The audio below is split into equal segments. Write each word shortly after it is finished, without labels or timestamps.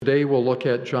Today we'll look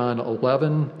at John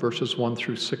 11, verses 1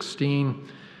 through 16,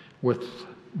 with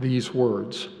these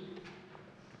words.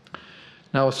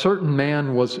 Now a certain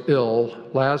man was ill,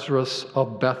 Lazarus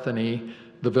of Bethany,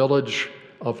 the village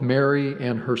of Mary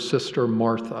and her sister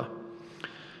Martha.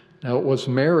 Now it was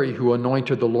Mary who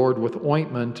anointed the Lord with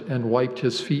ointment and wiped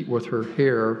his feet with her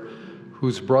hair,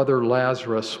 whose brother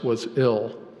Lazarus was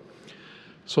ill.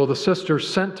 So the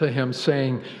sisters sent to him,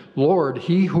 saying, Lord,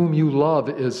 he whom you love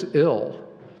is ill.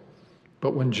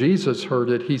 But when Jesus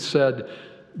heard it, he said,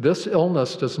 This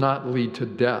illness does not lead to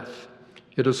death.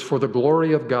 It is for the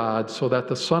glory of God, so that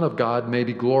the Son of God may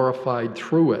be glorified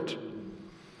through it.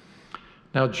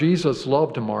 Now Jesus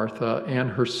loved Martha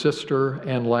and her sister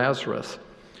and Lazarus.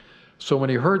 So when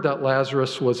he heard that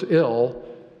Lazarus was ill,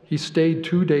 he stayed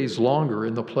 2 days longer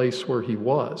in the place where he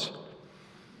was.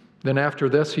 Then after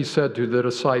this he said to the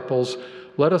disciples,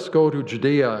 Let us go to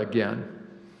Judea again.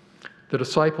 The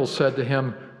disciples said to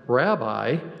him,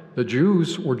 Rabbi, the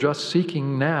Jews were just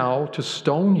seeking now to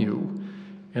stone you,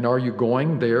 and are you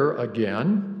going there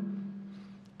again?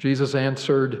 Jesus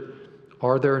answered,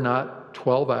 Are there not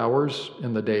 12 hours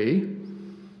in the day?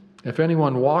 If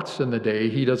anyone walks in the day,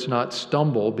 he does not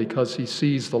stumble because he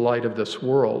sees the light of this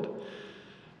world.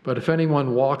 But if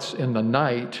anyone walks in the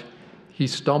night, he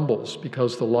stumbles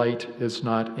because the light is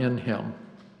not in him.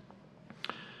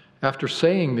 After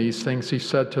saying these things, he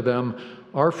said to them,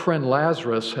 Our friend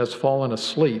Lazarus has fallen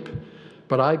asleep,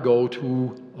 but I go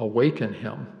to awaken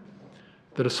him.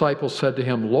 The disciples said to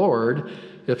him, Lord,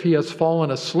 if he has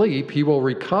fallen asleep, he will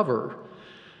recover.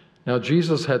 Now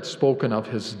Jesus had spoken of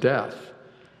his death,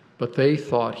 but they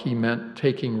thought he meant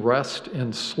taking rest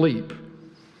in sleep.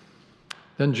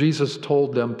 Then Jesus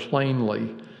told them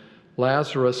plainly,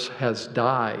 Lazarus has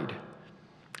died,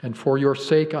 and for your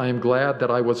sake I am glad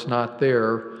that I was not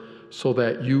there, so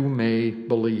that you may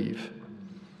believe.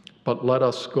 But let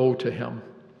us go to him.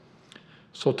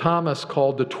 So Thomas,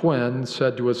 called the twin,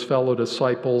 said to his fellow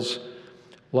disciples,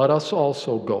 Let us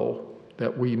also go,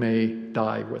 that we may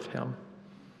die with him.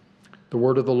 The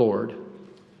word of the Lord.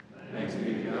 Thanks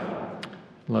be to God.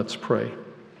 Let's pray.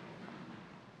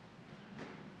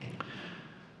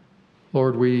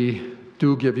 Lord, we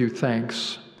do give you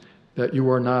thanks that you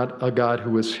are not a God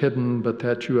who is hidden, but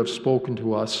that you have spoken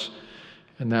to us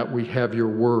and that we have your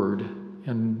word,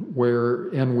 and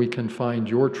wherein we can find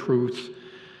your truth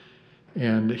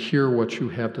and hear what you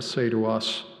have to say to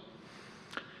us.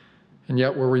 And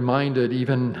yet we're reminded,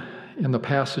 even in the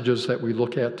passages that we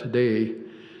look at today,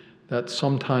 that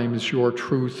sometimes your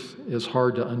truth is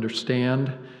hard to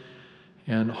understand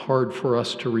and hard for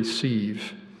us to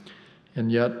receive.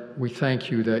 And yet we thank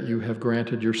you that you have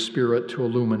granted your Spirit to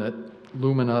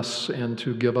illumine us and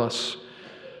to give us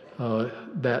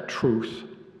that truth.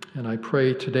 And I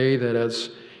pray today that as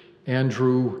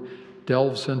Andrew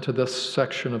delves into this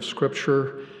section of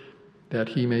Scripture, that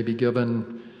he may be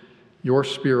given your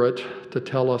Spirit to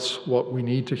tell us what we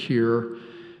need to hear,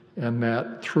 and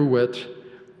that through it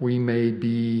we may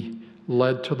be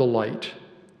led to the light,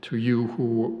 to you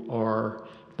who are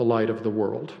the light of the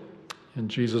world. In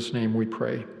Jesus' name we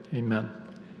pray. Amen.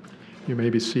 You may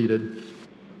be seated.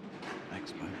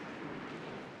 Thanks, Mike.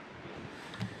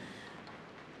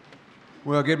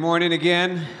 Well, good morning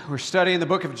again. We're studying the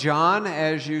book of John,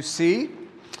 as you see.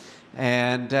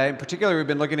 And in particular, we've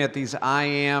been looking at these I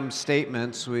am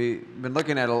statements. We've been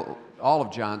looking at all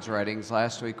of John's writings.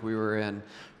 Last week we were in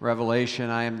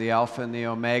Revelation, I am the Alpha and the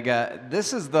Omega.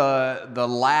 This is the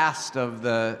last of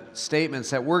the statements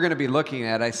that we're going to be looking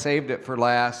at. I saved it for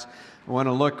last. I want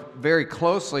to look very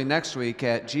closely next week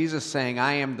at Jesus saying,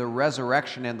 I am the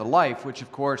resurrection and the life, which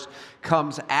of course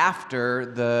comes after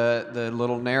the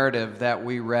little narrative that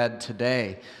we read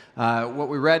today. What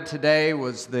we read today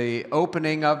was the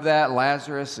opening of that.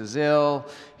 Lazarus is ill.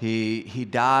 He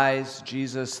dies.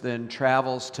 Jesus then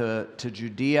travels to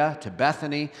Judea, to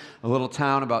Bethany, a little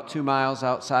town about 2 miles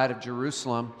outside of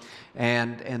Jerusalem,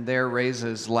 and there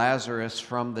raises Lazarus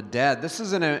from the dead. This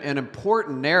is an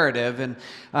important narrative, and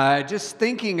just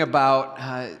thinking about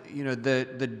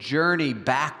the journey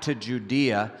back to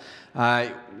Judea,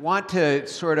 I want to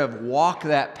sort of walk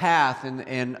that path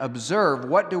and observe,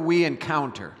 what do we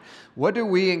encounter? What do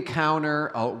we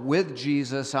encounter with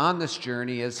Jesus on this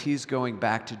journey as he's going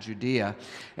back to Judea?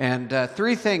 And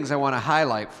 3 things I want to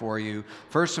highlight for you.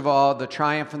 First of all, the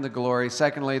triumph and the glory.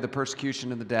 Secondly, the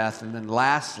persecution and the death. And then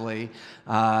lastly,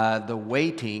 the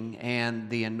waiting and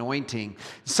the anointing. In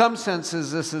some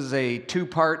senses, this is a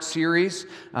 2-part series.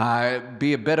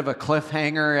 Be a bit of a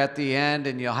cliffhanger at the end,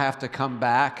 and you'll have to come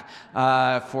back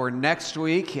for next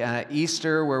week,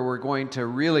 Easter, where we're going to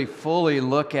really fully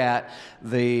look at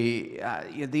the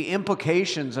the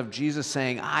implications of Jesus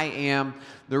saying, I am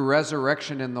the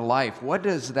resurrection and the life. What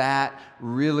does that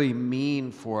really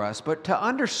mean for us? But to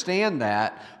understand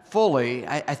that fully,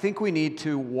 I think we need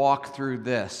to walk through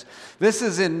this. This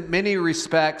is in many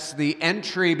respects the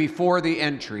entry before the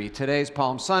entry. Today's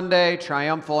Palm Sunday,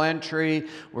 triumphal entry.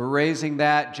 We're raising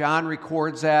that. John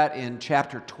records that in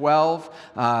chapter 12,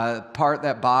 part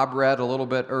that Bob read a little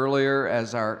bit earlier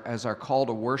as our call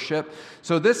to worship.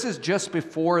 So this is just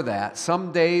before that.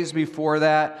 Some days before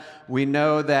that, we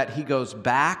know that he goes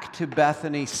back to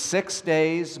Bethany 6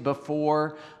 days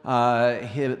before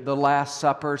the Last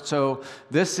Supper. So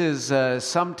this is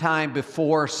sometime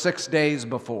before 6 days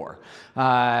before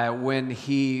when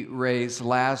he raised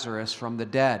Lazarus from the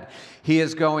dead. He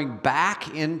is going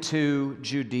back into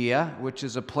Judea, which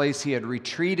is a place he had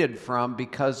retreated from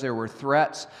because there were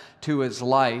threats to his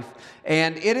life.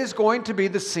 And it is going to be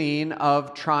the scene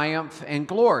of triumph and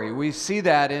glory. We see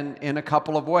that in a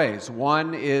couple of ways.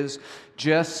 One is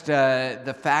just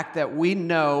the fact that we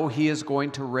know he is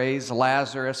going to raise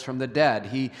Lazarus from the dead.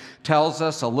 He tells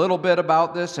us a little bit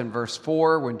about this in verse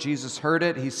 4. When Jesus heard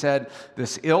it, he said,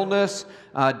 this illness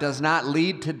does not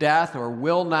lead to death or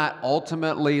will not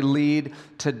ultimately lead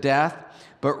to death,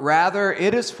 but rather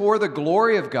it is for the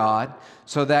glory of God,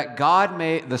 so that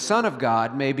the Son of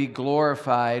God may be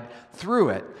glorified through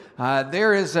it.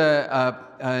 There is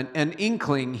an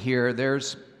inkling here.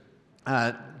 There's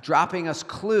dropping us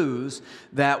clues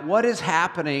that what is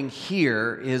happening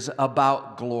here is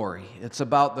about glory. It's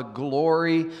about the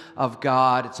glory of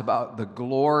God. It's about the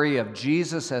glory of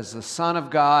Jesus as the Son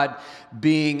of God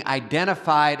being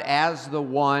identified as the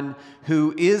one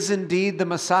who is indeed the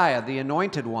Messiah, the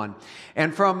Anointed One.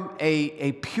 And from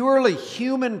a purely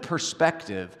human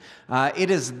perspective, it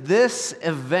is this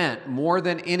event more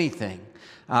than anything,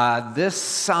 this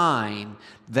sign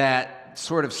that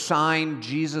sort of signed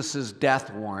Jesus'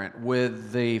 death warrant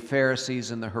with the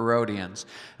Pharisees and the Herodians.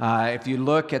 If you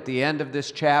look at the end of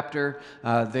this chapter,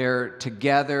 they're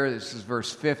together. This is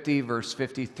verse 50, verse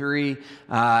 53,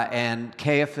 and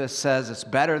Caiaphas says it's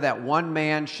better that one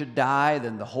man should die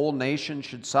than the whole nation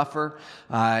should suffer.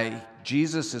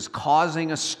 Jesus is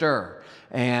causing a stir.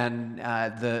 And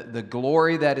the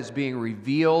glory that is being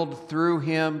revealed through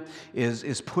him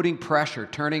is putting pressure,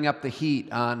 turning up the heat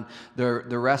on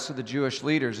the rest of the Jewish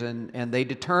leaders. And they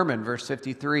determine, verse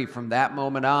 53, from that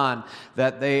moment on,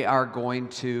 that they are going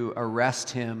to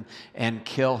arrest him and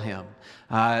kill him.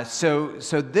 So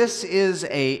this is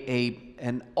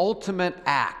an ultimate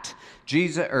act.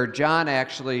 John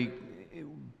actually,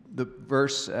 the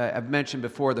verse I've mentioned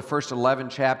before, the first 11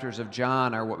 chapters of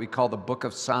John are what we call the book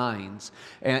of signs.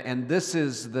 And this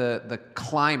is the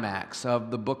climax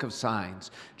of the book of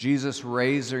signs. Jesus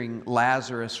raising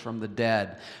Lazarus from the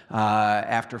dead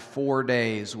after 4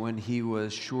 days when he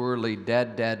was surely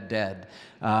dead.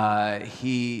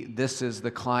 This is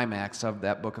the climax of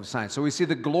that book of signs. So we see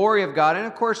the glory of God, and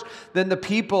of course, then the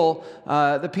people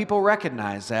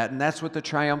recognize that, and that's what the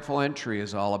triumphal entry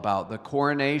is all about. The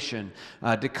coronation,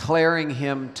 declaring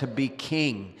him to be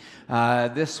king.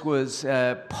 This was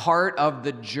part of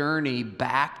the journey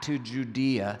back to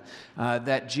Judea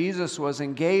that Jesus was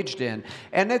engaged in,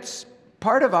 and it's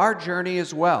part of our journey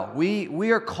as well.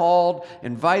 We are called,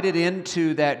 invited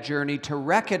into that journey to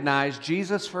recognize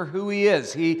Jesus for who he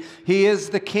is. He is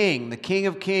the King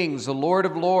of Kings, the Lord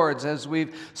of Lords, as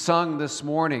we've sung this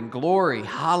morning. Glory,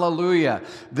 hallelujah.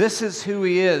 This is who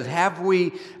he is. Have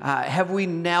we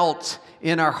knelt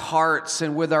in our hearts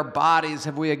and with our bodies?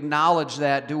 Have we acknowledged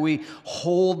that? Do we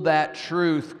hold that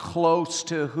truth close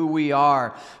to who we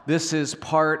are? This is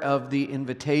part of the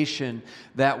invitation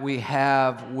that we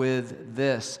have with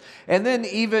this. And then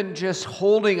even just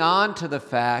holding on to the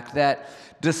fact that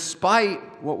despite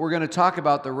what we're going to talk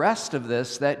about the rest of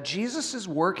this, that Jesus is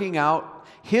working out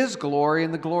his glory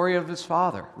and the glory of his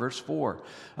Father. Verse 4.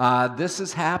 This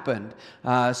has happened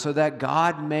so that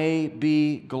God may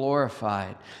be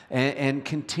glorified, and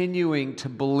continuing to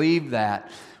believe that.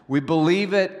 We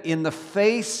believe it in the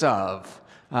face of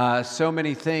so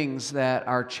many things that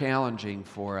are challenging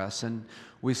for us, and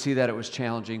we see that it was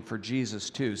challenging for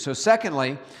Jesus too. So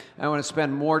secondly, I want to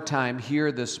spend more time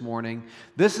here this morning.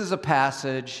 This is a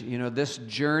passage, this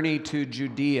journey to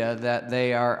Judea that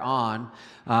they are on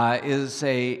is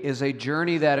a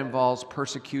journey that involves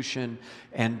persecution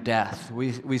and death.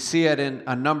 We see it in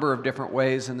a number of different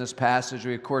ways in this passage.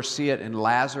 We, of course, see it in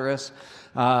Lazarus.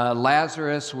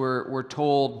 Lazarus, we're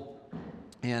told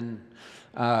in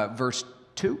verse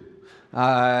 2.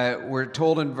 We're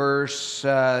told in verse 3,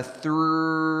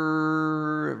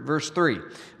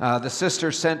 the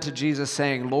sister sent to Jesus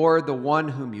saying, "Lord, the one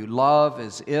whom you love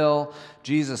is ill."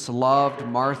 Jesus loved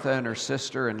Martha and her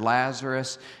sister and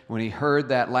Lazarus. When he heard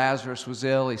that Lazarus was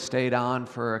ill, he stayed on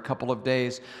for a couple of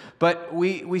days. But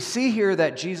we see here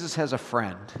that Jesus has a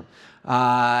friend,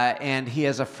 and he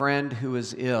has a friend who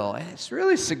is ill. And it's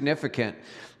really significant,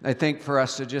 I think, for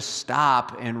us to just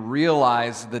stop and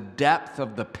realize the depth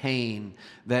of the pain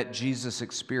that Jesus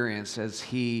experienced as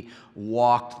he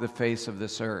walked the face of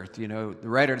this earth. You know, the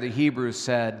writer of the Hebrews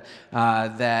said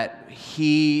that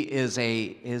he is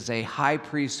a high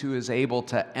priest who is able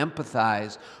to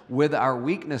empathize with our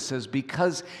weaknesses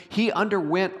because he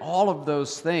underwent all of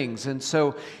those things. And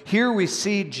so here we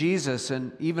see Jesus,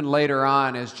 and even later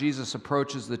on as Jesus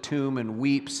approaches the tomb and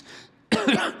weeps,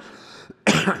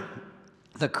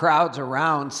 the crowds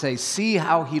around say, "See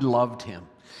how he loved him."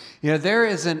 You know, there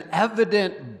is an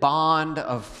evident bond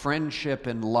of friendship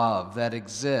and love that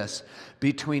exists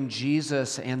between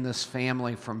Jesus and this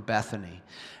family from Bethany.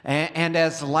 And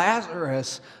as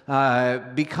Lazarus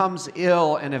becomes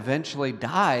ill and eventually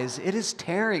dies, it is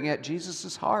tearing at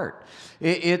Jesus' heart.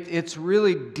 It's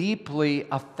really deeply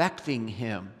affecting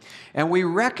him. And we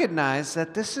recognize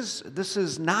that this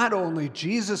is not only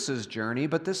Jesus' journey,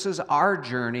 but this is our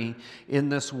journey in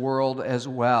this world as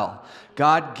well.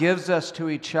 God gives us to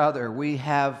each other. We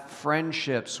have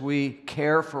friendships. We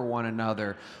care for one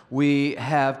another. We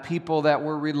have people that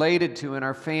we're related to in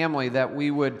our family that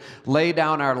we would lay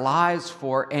down our lives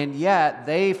for, and yet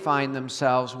they find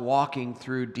themselves walking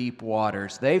through deep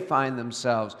waters. They find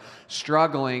themselves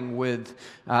struggling with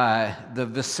the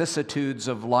vicissitudes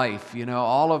of life, you know,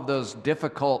 all of those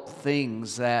difficult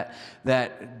things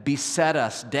that beset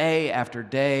us day after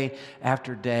day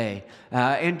after day.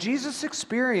 And Jesus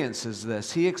experiences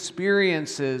this. He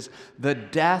experiences the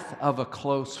death of a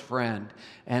close friend,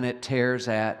 and it tears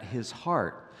at his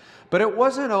heart. But it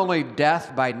wasn't only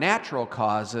death by natural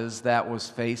causes that was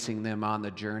facing them on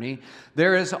the journey.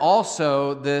 There is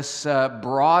also this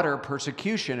broader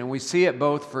persecution, and we see it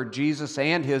both for Jesus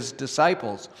and his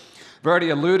disciples. I've already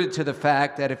alluded to the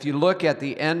fact that if you look at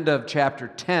the end of chapter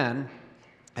 10,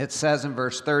 it says in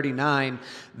verse 39,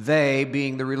 they,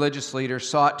 being the religious leaders,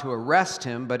 sought to arrest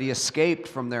him, but he escaped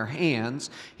from their hands.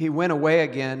 He went away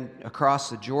again across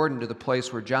the Jordan to the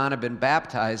place where John had been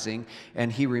baptizing,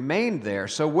 and he remained there.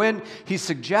 So when he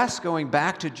suggests going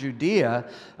back to Judea,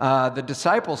 the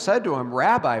disciples said to him,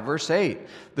 "Rabbi," verse 8,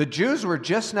 "the Jews were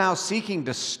just now seeking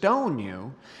to stone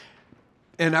you,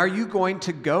 and are you going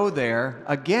to go there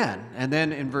again?" And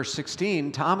then in verse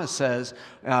 16, Thomas says,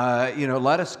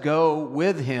 let us go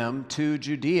with him to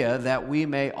Judea that we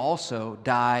may also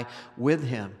die with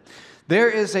him. There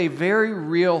is a very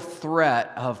real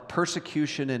threat of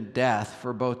persecution and death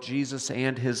for both Jesus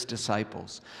and his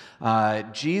disciples.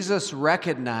 Jesus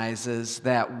recognizes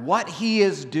that what he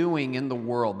is doing in the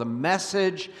world, the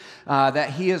message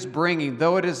that he is bringing,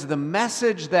 though it is the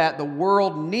message that the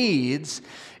world needs,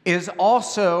 is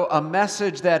also a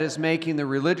message that is making the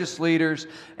religious leaders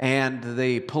and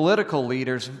the political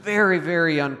leaders very,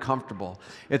 very uncomfortable.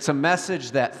 It's a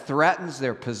message that threatens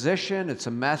their position. It's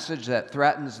a message that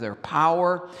threatens their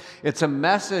power. It's a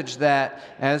message that,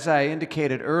 as I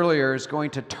indicated earlier, is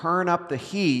going to turn up the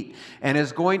heat and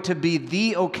is going to be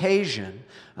the occasion,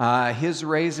 his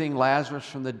raising Lazarus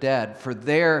from the dead, for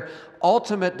their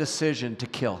ultimate decision to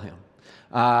kill him.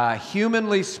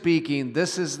 Humanly speaking,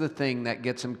 this is the thing that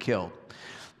gets him killed.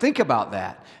 Think about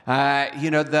that.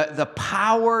 The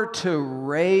power to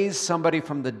raise somebody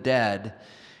from the dead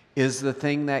is the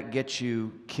thing that gets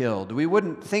you killed. We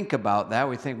wouldn't think about that.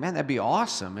 We think, man, that'd be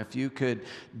awesome. If you could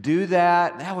do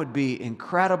that, that would be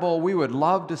incredible. We would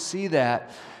love to see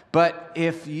that. But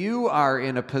if you are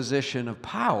in a position of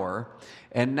power,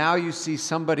 and now you see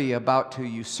somebody about to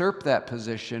usurp that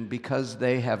position because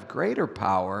they have greater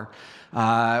power,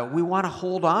 we want to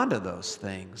hold on to those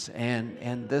things,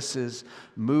 and this is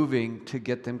moving to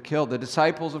get them killed. The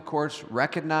disciples, of course,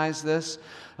 recognize this.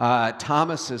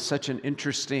 Thomas is such an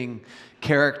interesting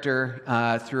character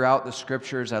throughout the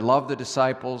scriptures. I love the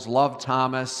disciples, love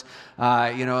Thomas.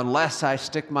 Unless I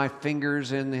stick my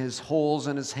fingers in his holes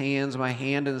in his hands, my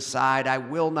hand in his side, I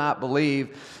will not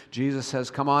believe. Jesus says,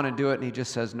 "Come on and do it." And he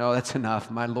just says, "No, that's enough,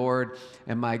 my Lord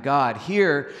and my God."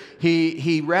 Here,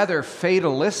 he rather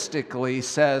fatalistically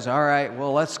says, "All right,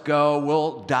 well, let's go.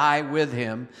 We'll die with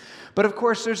him." But of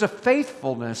course, there's a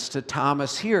faithfulness to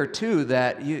Thomas here, too,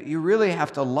 that you really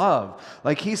have to love.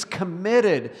 Like, he's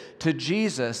committed to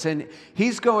Jesus, and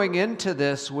he's going into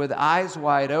this with eyes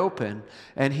wide open,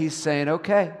 and he's saying,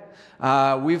 okay,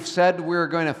 We've said we're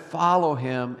going to follow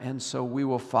him, and so we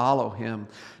will follow him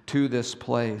to this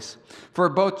place. For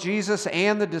both Jesus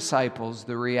and the disciples,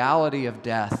 the reality of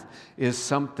death is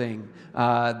something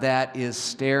that is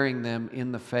staring them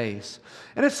in the face.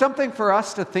 And it's something for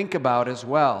us to think about as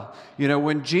well. You know,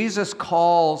 when Jesus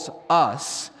calls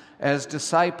us as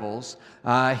disciples,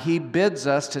 he bids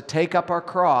us to take up our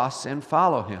cross and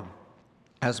follow him.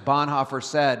 As Bonhoeffer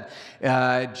said,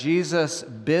 Jesus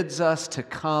bids us to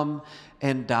come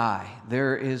and die.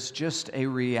 There is just a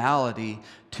reality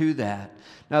to that.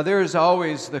 Now, there is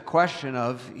always the question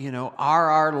of, are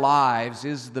our lives,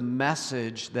 is the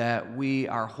message that we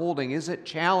are holding, is it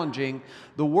challenging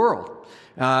the world?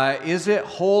 Is it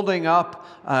holding up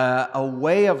a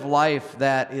way of life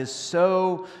that is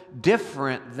so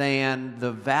different than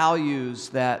the values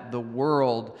that the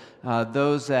world,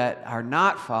 those that are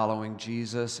not following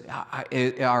Jesus,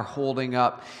 are holding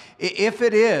up? If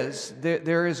it is,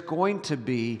 there is going to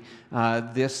be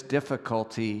this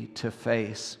difficulty to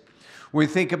face. When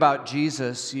we think about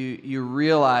Jesus, you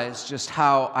realize just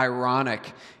how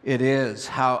ironic it is,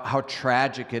 how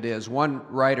tragic it is. One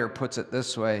writer puts it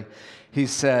this way. He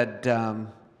said,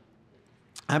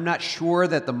 I'm not sure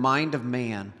that the mind of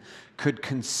man could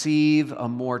conceive a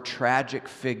more tragic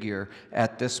figure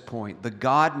at this point. The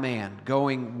God-man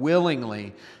going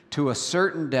willingly to a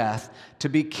certain death to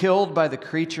be killed by the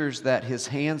creatures that his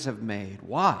hands have made.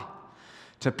 Why?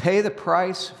 To pay the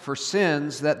price for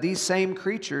sins that these same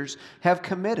creatures have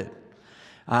committed.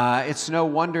 It's no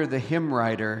wonder the hymn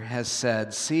writer has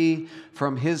said, see,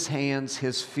 from his hands,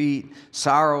 his feet,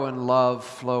 sorrow and love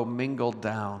flow mingled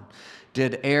down.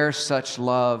 Did e'er such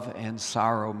love and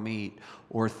sorrow meet,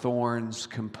 or thorns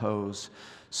compose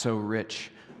so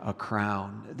rich a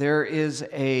crown? There is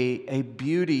a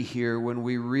beauty here when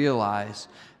we realize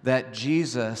that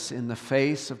Jesus, in the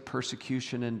face of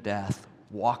persecution and death,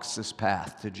 walks this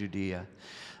path to Judea.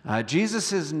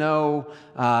 Jesus is no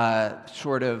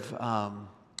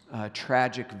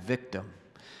tragic victim.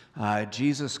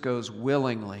 Jesus goes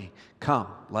willingly. Come,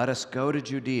 let us go to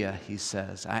Judea, he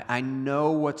says. I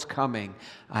know what's coming.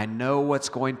 I know what's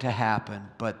going to happen,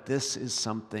 but this is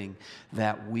something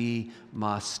that we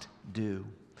must do.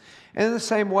 And in the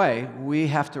same way, we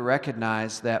have to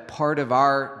recognize that part of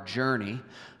our journey,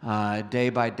 day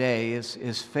by day,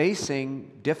 is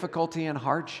facing difficulty and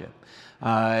hardship.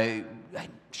 I'm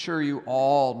sure you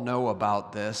all know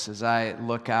about this. As I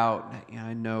look out,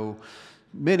 I know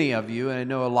many of you, and I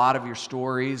know a lot of your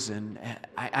stories, and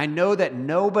I know that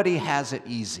nobody has it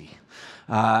easy.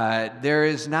 There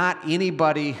is not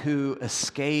anybody who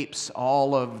escapes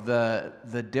all of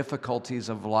the difficulties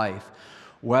of life,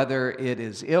 whether it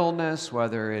is illness,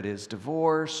 whether it is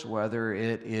divorce, whether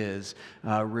it is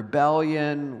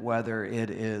rebellion, whether it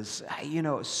is,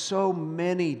 so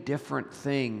many different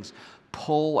things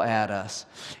pull at us.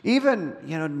 Even,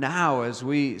 now as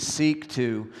we seek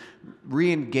to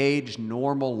re-engage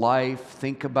normal life,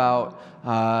 think about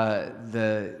what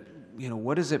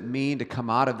does it mean to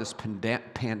come out of this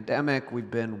pandemic?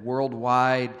 We've been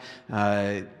worldwide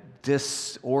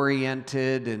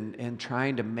disoriented and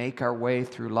trying to make our way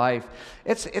through life.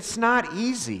 It's not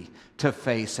easy to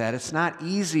face that. It's not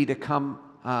easy to come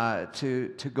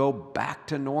to go back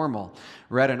to normal.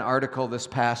 Read an article this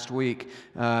past week.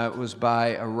 It was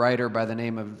by a writer by the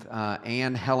name of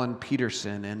Anne Helen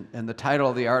Peterson, and the title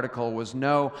of the article was,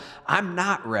 "No, I'm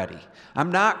not ready.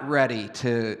 I'm not ready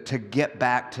to get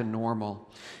back to normal."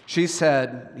 She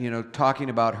said, talking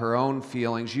about her own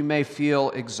feelings, you may feel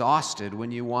exhausted when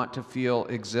you want to feel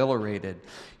exhilarated.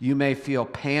 You may feel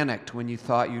panicked when you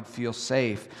thought you'd feel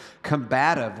safe.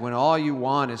 Combative when all you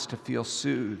want is to feel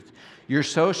soothed. Your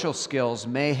social skills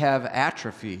may have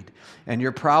atrophied, and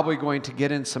you're probably going to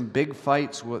get in some big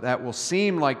fights that will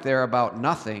seem like they're about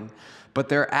nothing, but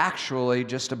they're actually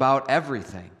just about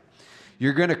everything.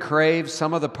 You're going to crave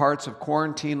some of the parts of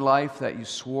quarantine life that you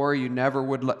swore you never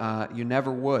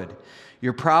would.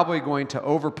 You're probably going to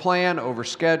overplan,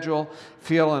 overschedule,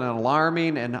 feel an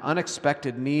alarming and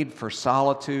unexpected need for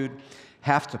solitude,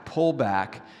 have to pull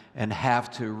back, and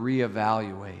have to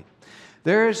reevaluate.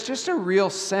 There is just a real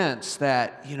sense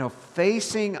that,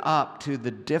 facing up to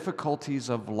the difficulties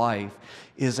of life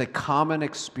is a common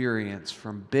experience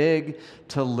from big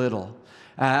to little.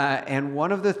 And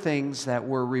one of the things that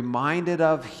we're reminded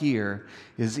of here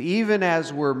is even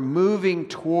as we're moving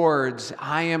towards,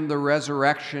 I am the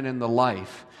resurrection and the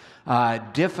life,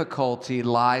 difficulty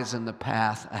lies in the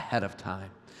path ahead of time.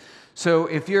 So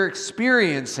if you're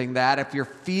experiencing that, if you're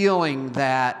feeling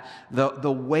that,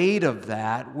 the weight of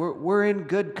that, we're in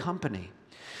good company.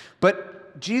 But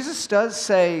Jesus does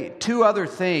say two other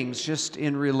things just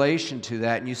in relation to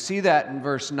that, and you see that in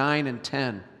verse 9 and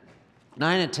 10.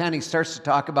 9 and 10, he starts to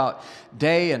talk about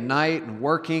day and night and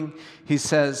working. He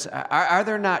says, are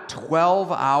there not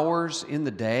 12 hours in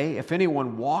the day? If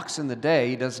anyone walks in the day,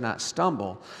 he does not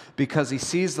stumble because he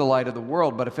sees the light of the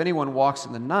world. But if anyone walks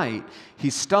in the night, he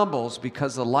stumbles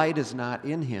because the light is not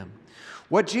in him.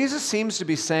 What Jesus seems to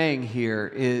be saying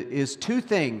here is two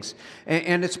things,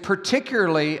 and it's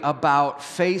particularly about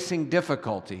facing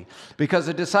difficulty, because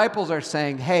the disciples are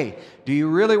saying, hey, do you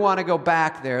really want to go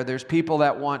back there? There's people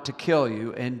that want to kill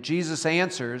you. And Jesus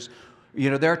answers,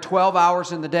 there are 12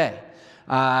 hours in the day.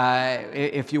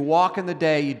 If you walk in the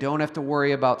day, you don't have to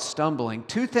worry about stumbling.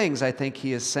 Two things I think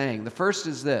he is saying. The first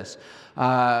is this.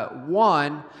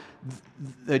 One,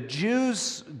 the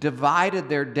Jews divided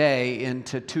their day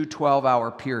into two 12-hour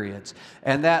periods,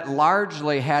 and that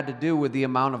largely had to do with the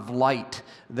amount of light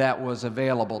that was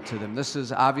available to them. This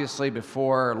is obviously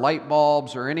before light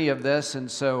bulbs or any of this,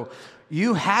 and so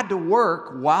you had to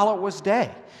work while it was day.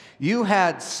 You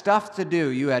had stuff to do.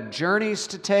 You had journeys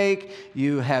to take.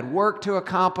 You had work to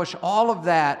accomplish, all of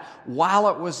that while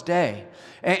it was day.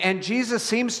 And Jesus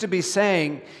seems to be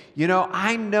saying,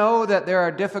 I know that there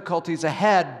are difficulties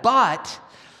ahead, but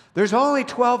there's only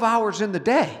 12 hours in the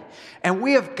day. And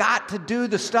we have got to do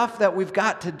the stuff that we've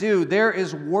got to do. There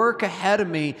is work ahead of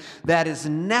me that is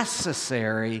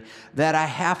necessary that I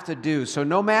have to do. So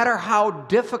no matter how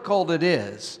difficult it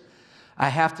is, I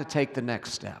have to take the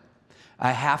next step.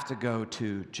 I have to go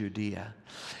to Judea.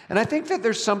 And I think that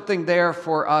there's something there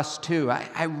for us too.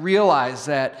 I realize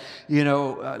that,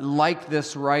 like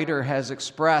this writer has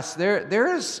expressed,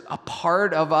 there is a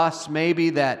part of us maybe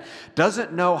that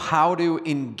doesn't know how to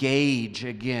engage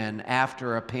again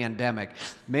after a pandemic.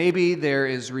 Maybe there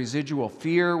is residual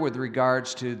fear with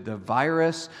regards to the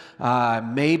virus.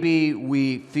 Maybe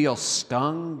we feel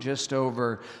stung just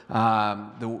over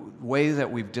the way that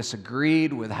we've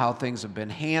disagreed with how things have been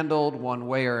handled one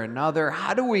way or another.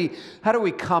 How do we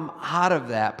come out of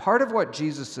that? Part of what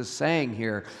Jesus is saying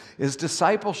here is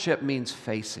discipleship means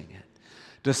facing it.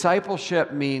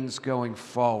 Discipleship means going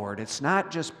forward. It's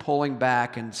not just pulling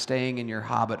back and staying in your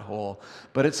hobbit hole,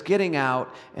 but it's getting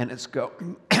out and it's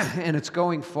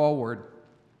going forward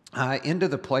into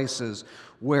the places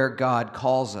where God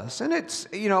calls us. And it's,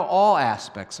 all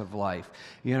aspects of life.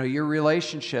 Your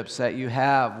relationships that you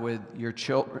have with your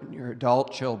children, your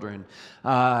adult children,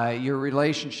 your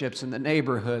relationships in the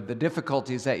neighborhood, the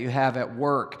difficulties that you have at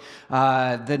work,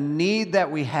 the need that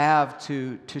we have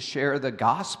to share the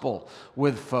gospel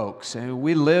with folks. And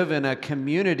we live in a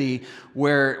community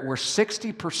where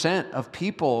 60% of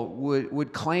people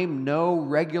would claim no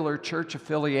regular church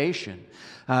affiliation.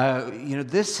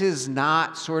 This is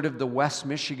not sort of the West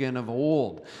Michigan of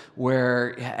old,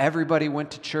 where everybody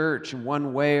went to church in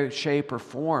one way, shape, or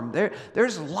form.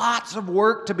 There's lots of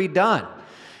work to be done.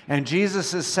 And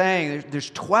Jesus is saying there's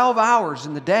 12 hours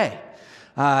in the day.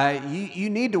 You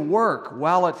need to work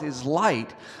while it is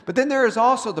light. But then there is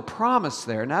also the promise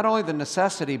there, not only the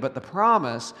necessity, but the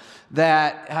promise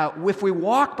that if we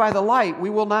walk by the light, we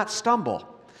will not stumble.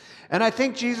 And I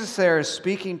think Jesus there is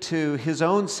speaking to his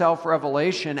own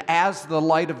self-revelation as the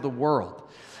light of the world.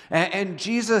 And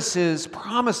Jesus is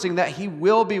promising that he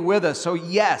will be with us. So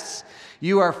yes,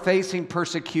 you are facing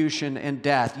persecution and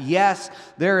death. Yes,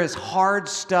 there is hard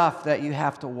stuff that you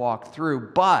have to walk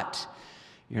through, but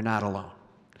you're not alone.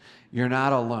 You're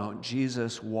not alone.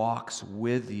 Jesus walks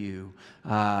with you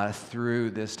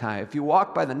through this time. If you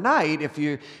walk by the night, if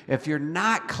you're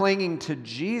not clinging to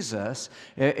Jesus,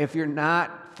 if you're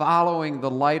not following the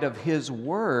light of his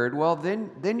word, well,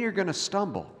 then you're going to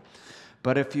stumble.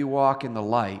 But if you walk in the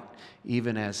light,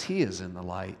 even as he is in the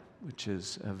light, which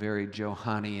is a very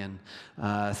Johannian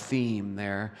theme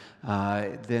there,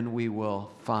 then we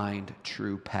will find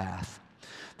true path.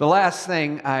 The last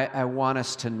thing I want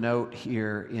us to note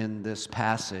here in this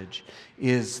passage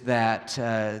is that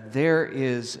there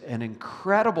is an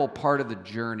incredible part of the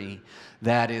journey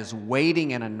that is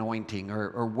waiting and anointing,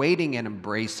 or waiting and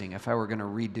embracing. If I were going to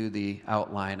redo the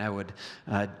outline, I would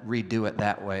redo it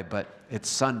that way, but it's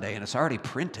Sunday and it's already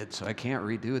printed, so I can't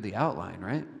redo the outline,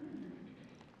 right?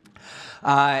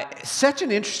 Such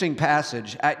an interesting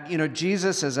passage.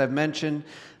 Jesus, as I've mentioned,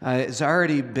 has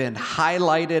already been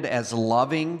highlighted as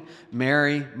loving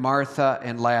Mary, Martha,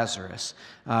 and Lazarus.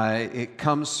 It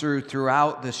comes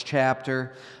throughout this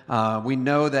chapter. We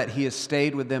know that he has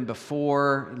stayed with them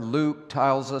before. Luke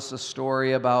tells us a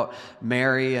story about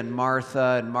Mary and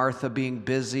Martha being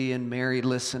busy and Mary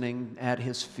listening at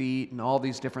his feet and all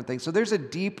these different things. So there's a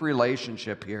deep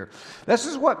relationship here. This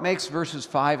is what makes verses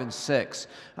 5 and 6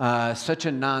 such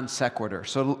a non sequitur.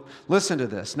 So listen to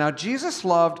this. Now Jesus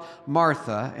loved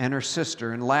Martha and her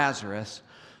sister and Lazarus.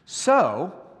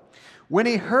 So when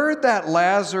he heard that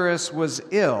Lazarus was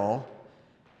ill,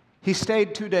 he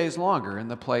stayed 2 days longer in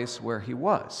the place where he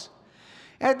was.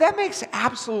 And that makes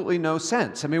absolutely no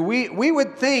sense. I mean, we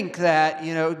would think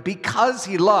that, because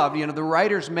he loved, the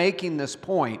writer's making this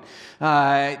point,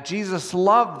 Jesus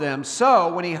loved them.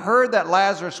 So when he heard that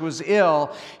Lazarus was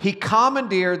ill, he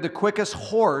commandeered the quickest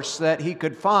horse that he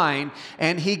could find,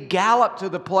 and he galloped to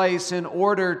the place in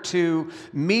order to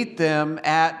meet them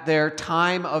at their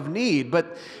time of need.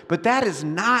 But that is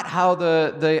not how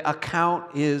the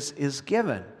account is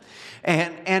given.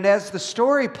 And as the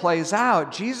story plays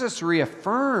out, Jesus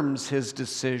reaffirms his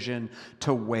decision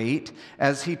to wait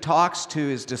as he talks to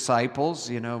his disciples.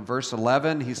 Verse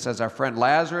 11, he says, "Our friend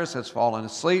Lazarus has fallen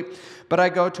asleep, but I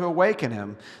go to awaken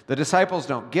him." The disciples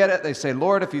don't get it. They say,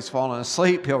 "Lord, if he's fallen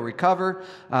asleep, he'll recover."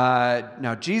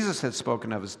 Now, Jesus had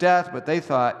spoken of his death, but they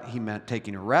thought he meant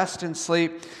taking a rest and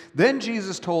sleep. Then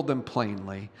Jesus told them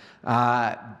plainly,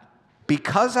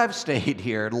 "Because I've stayed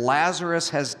here,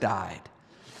 Lazarus has died.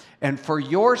 And for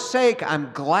your sake,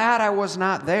 I'm glad I was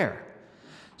not there,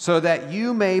 so that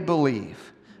you may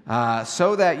believe. But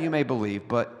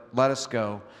let us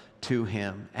go to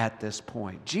him at this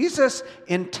point." Jesus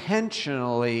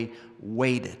intentionally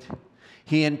waited.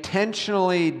 He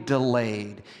intentionally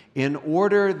delayed in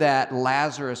order that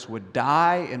Lazarus would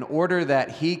die, in order that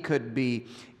he could be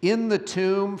in the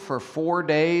tomb for 4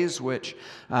 days, which,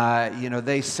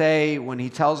 they say when he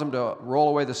tells them to roll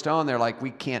away the stone, they're like,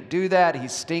 "We can't do that.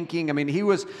 He's stinking." I mean, he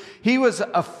was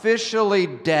officially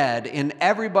dead in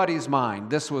everybody's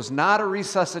mind. This was not a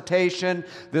resuscitation.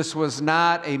 This was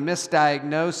not a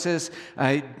misdiagnosis.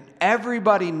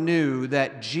 Everybody knew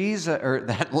that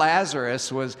that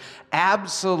Lazarus was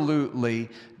absolutely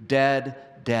dead.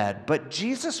 But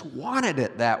Jesus wanted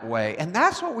it that way, and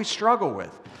that's what we struggle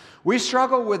with. We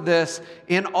struggle with this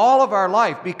in all of our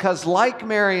life because, like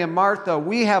Mary and Martha,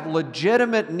 we have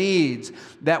legitimate needs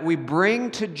that we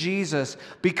bring to Jesus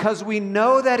because we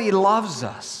know that he loves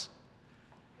us.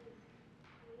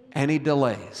 And he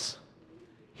delays.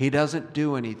 He doesn't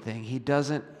do anything. He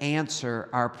doesn't answer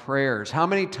our prayers. How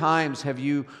many times have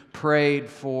you prayed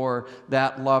for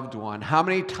that loved one? How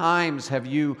many times have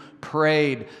you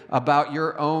prayed about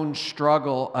your own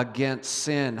struggle against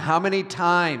sin? How many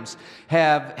times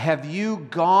have you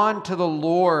gone to the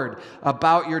Lord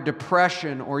about your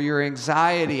depression or your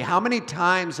anxiety? How many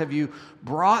times have you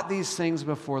brought these things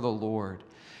before the Lord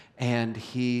and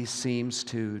he seems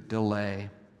to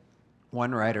delay?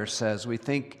 One writer says, "We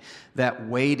think that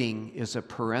waiting is a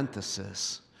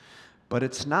parenthesis, but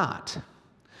it's not.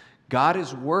 God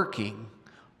is working,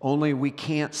 only we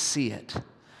can't see it.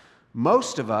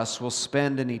 Most of us will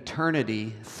spend an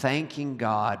eternity thanking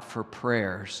God for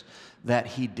prayers that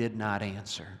he did not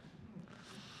answer."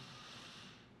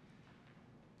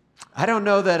 I don't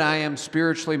know that I am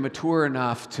spiritually mature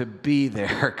enough to be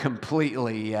there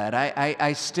completely yet.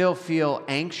 I still feel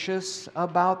anxious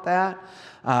about that.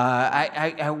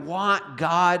 I want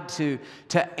God to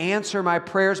answer my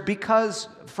prayers because,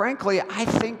 frankly, I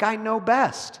think I know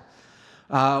best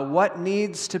what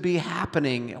needs to be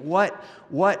happening, what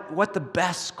the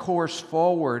best course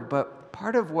forward. But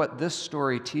part of what this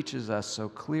story teaches us so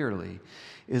clearly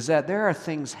is that there are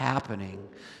things happening.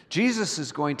 Jesus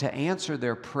is going to answer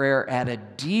their prayer at a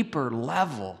deeper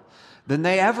level than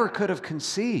they ever could have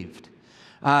conceived.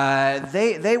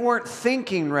 They weren't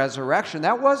thinking resurrection.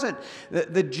 That wasn't,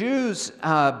 the Jews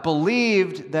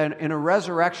believed that in a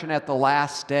resurrection at the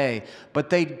last day, but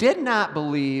they did not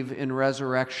believe in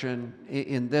resurrection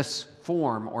in this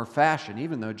form or fashion,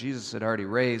 even though Jesus had already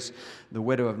raised the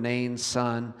widow of Nain's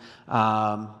son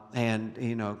and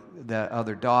the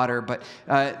other daughter. But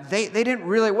they didn't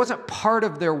really, it wasn't part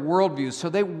of their worldview, so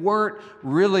they weren't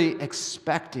really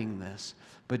expecting this.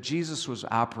 But Jesus was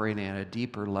operating at a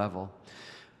deeper level.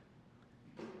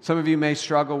 Some of you may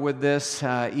struggle with this.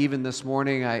 Even this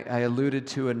morning, I alluded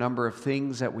to a number of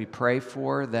things that we pray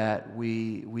for that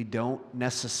we don't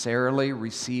necessarily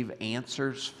receive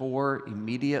answers for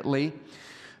immediately.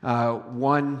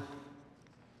 One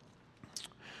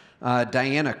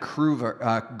Diana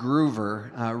Groover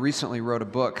recently wrote a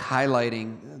book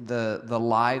highlighting the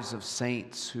lives of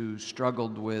saints who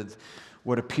struggled with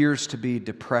what appears to be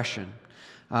depression.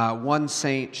 One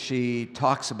saint she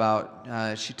talks about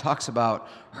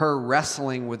her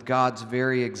wrestling with God's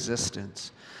very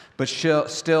existence. But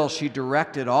still, she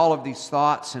directed all of these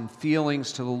thoughts and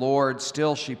feelings to the Lord.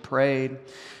 Still, she prayed.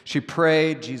 She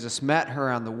prayed. Jesus met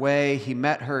her on the way. He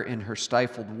met her in her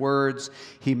stifled words.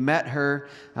 He met her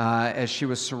as she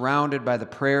was surrounded by the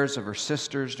prayers of her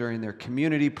sisters during their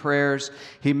community prayers.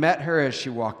 He met her as she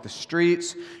walked the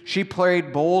streets. She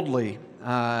prayed boldly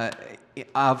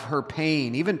of her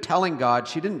pain, even telling God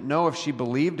she didn't know if she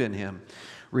believed in Him.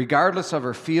 Regardless of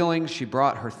her feelings, she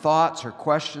brought her thoughts, her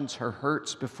questions, her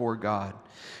hurts before God.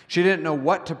 She didn't know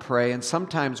what to pray and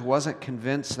sometimes wasn't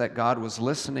convinced that God was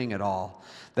listening at all,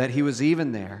 that He was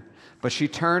even there. But she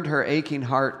turned her aching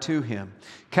heart to Him,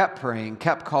 kept praying,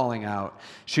 kept calling out.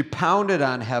 She pounded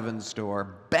on heaven's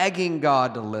door, begging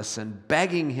God to listen,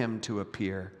 begging Him to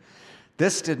appear.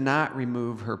 This did not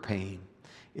remove her pain.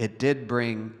 It did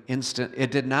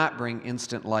not bring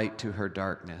instant light to her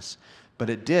darkness, but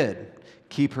it did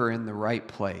keep her in the right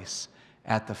place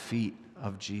at the feet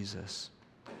of Jesus.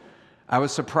 I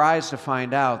was surprised to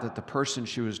find out that the person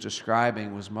she was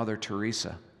describing was Mother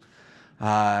Teresa.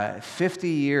 50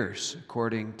 years,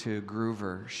 according to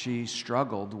Groover, she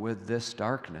struggled with this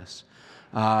darkness,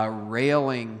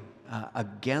 railing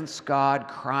against God,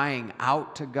 crying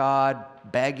out to God,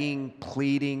 begging,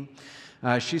 pleading.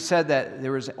 She said that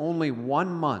there was only 1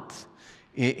 month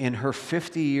in her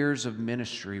 50 years of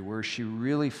ministry where she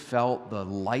really felt the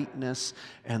lightness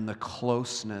and the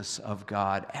closeness of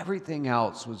God. Everything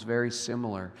else was very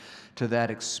similar to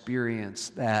that experience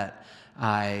that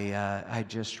I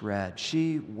just read.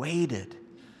 She waited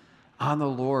on the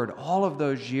Lord all of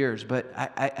those years, but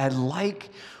I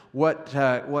like what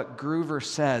Groover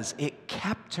says. It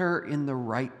kept her in the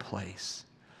right place.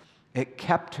 It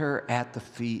kept her at the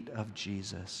feet of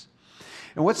Jesus.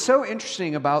 And what's so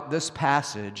interesting about this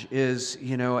passage is,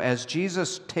 as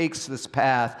Jesus takes this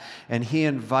path and He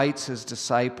invites His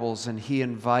disciples and He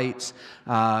invites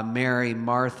Mary,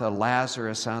 Martha,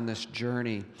 Lazarus on this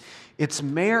journey, it's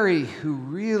Mary who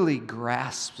really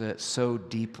grasps it so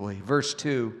deeply. Verse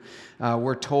 2,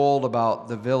 we're told about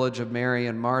the village of Mary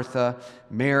and Martha.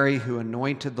 Mary, who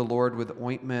anointed the Lord with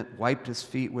ointment, wiped His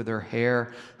feet with her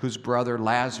hair, whose brother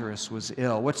Lazarus was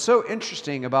ill. What's so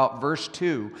interesting about verse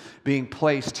 2 being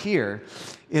placed here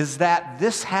is that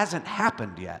this hasn't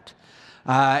happened yet.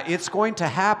 It's going to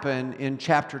happen in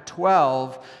chapter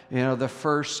 12, the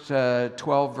first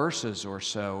 12 verses or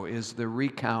so is the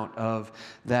recount of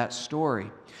that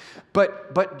story.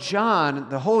 But John,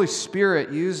 the Holy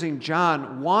Spirit using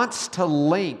John, wants to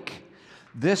link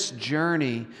this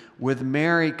journey with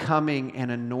Mary coming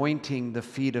and anointing the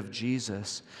feet of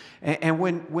Jesus. And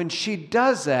when she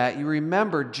does that, you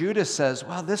remember Judas says,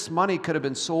 well, this money could have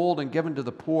been sold and given to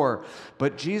the poor.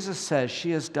 But Jesus says she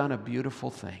has done a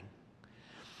beautiful thing,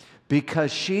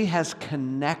 because she has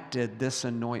connected this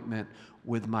anointment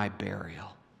with my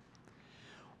burial.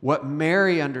 What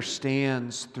Mary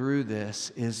understands through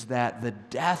this is that the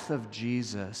death of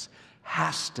Jesus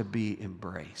has to be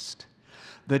embraced.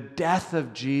 The death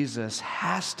of Jesus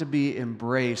has to be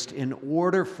embraced in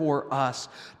order for us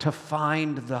to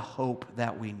find the hope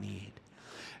that we need.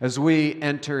 As we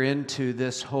enter into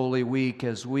this Holy Week,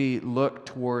 as we look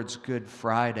towards Good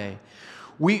Friday,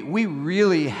 we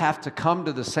really have to come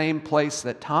to the same place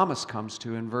that Thomas comes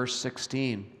to in verse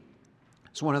 16.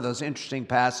 It's one of those interesting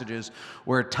passages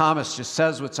where Thomas just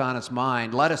says what's on his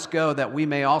mind. Let us go that we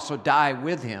may also die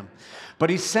with Him. But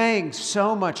he's saying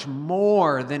so much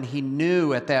more than he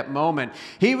knew at that moment.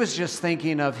 He was just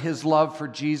thinking of his love for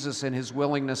Jesus and his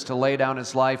willingness to lay down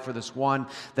his life for this one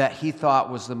that he thought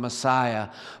was the Messiah.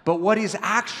 But what he's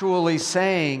actually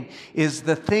saying is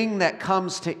the thing that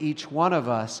comes to each one of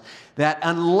us, that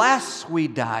unless we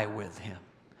die with Him,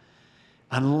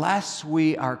 unless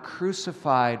we are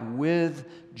crucified with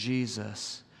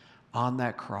Jesus on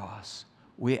that cross,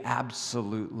 we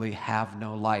absolutely have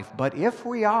no life. But if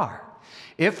we are,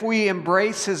 if we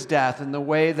embrace His death in the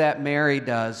way that Mary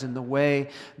does, in the way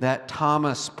that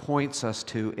Thomas points us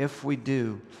to, if we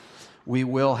do, we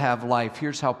will have life.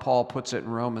 Here's how Paul puts it in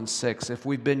Romans 6. If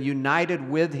we've been united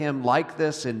with Him like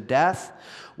this in death,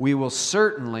 we will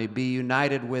certainly be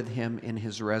united with Him in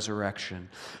His resurrection.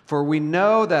 For we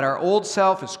know that our old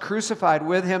self is crucified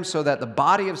with Him so that the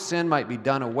body of sin might be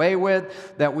done away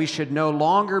with, that we should no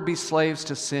longer be slaves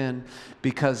to sin,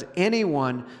 because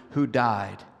anyone who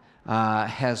died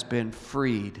has been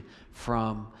freed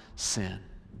from sin.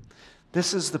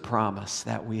 This is the promise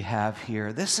that we have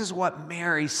here. This is what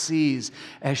Mary sees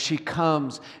as she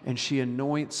comes and she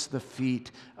anoints the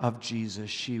feet of Jesus.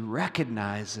 She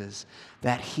recognizes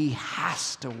that he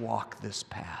has to walk this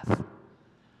path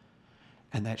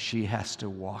and that she has to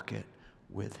walk it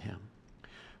with him.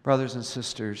 Brothers and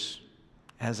sisters,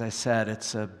 as I said,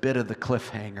 it's a bit of the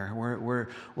cliffhanger.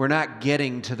 We're not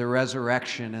getting to the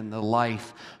resurrection and the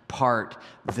life part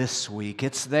this week.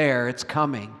 It's there, it's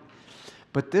coming.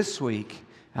 But this week,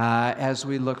 as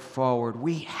we look forward,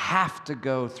 we have to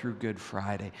go through Good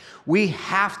Friday. We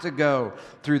have to go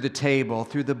through the table,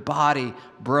 through the body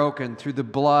broken, through the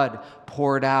blood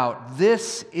poured out.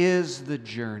 This is the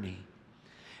journey.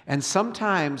 And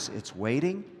sometimes it's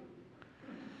waiting,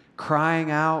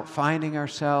 crying out, finding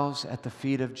ourselves at the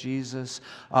feet of Jesus.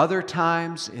 Other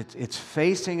times it's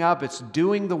facing up, it's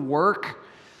doing the work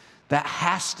that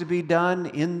has to be done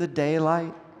in the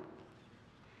daylight.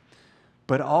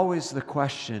 But always the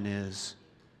question is,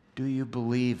 do you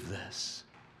believe this?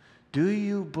 Do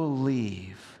you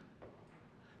believe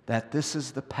that this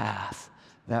is the path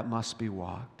that must be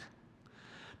walked?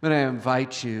 I'm going to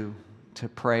invite you to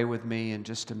pray with me in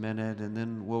just a minute, and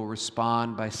then we'll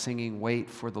respond by singing Wait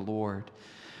for the Lord.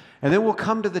 And then we'll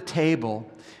come to the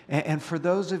table, and for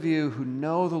those of you who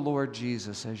know the Lord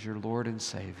Jesus as your Lord and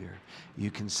Savior, you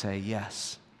can say,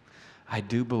 yes, I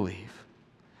do believe.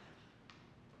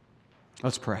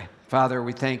 Let's pray. Father,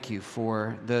 we thank you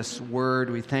for this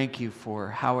word. We thank you for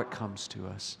how it comes to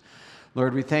us.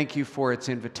 Lord, we thank you for its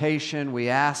invitation. We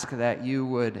ask that you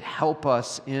would help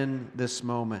us in this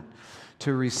moment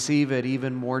to receive it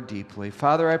even more deeply.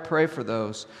 Father, I pray for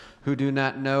those who do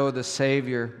not know the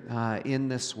Savior in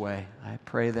this way. I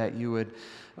pray that you would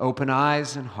open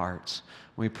eyes and hearts.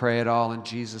 We pray it all in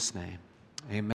Jesus' name. Amen.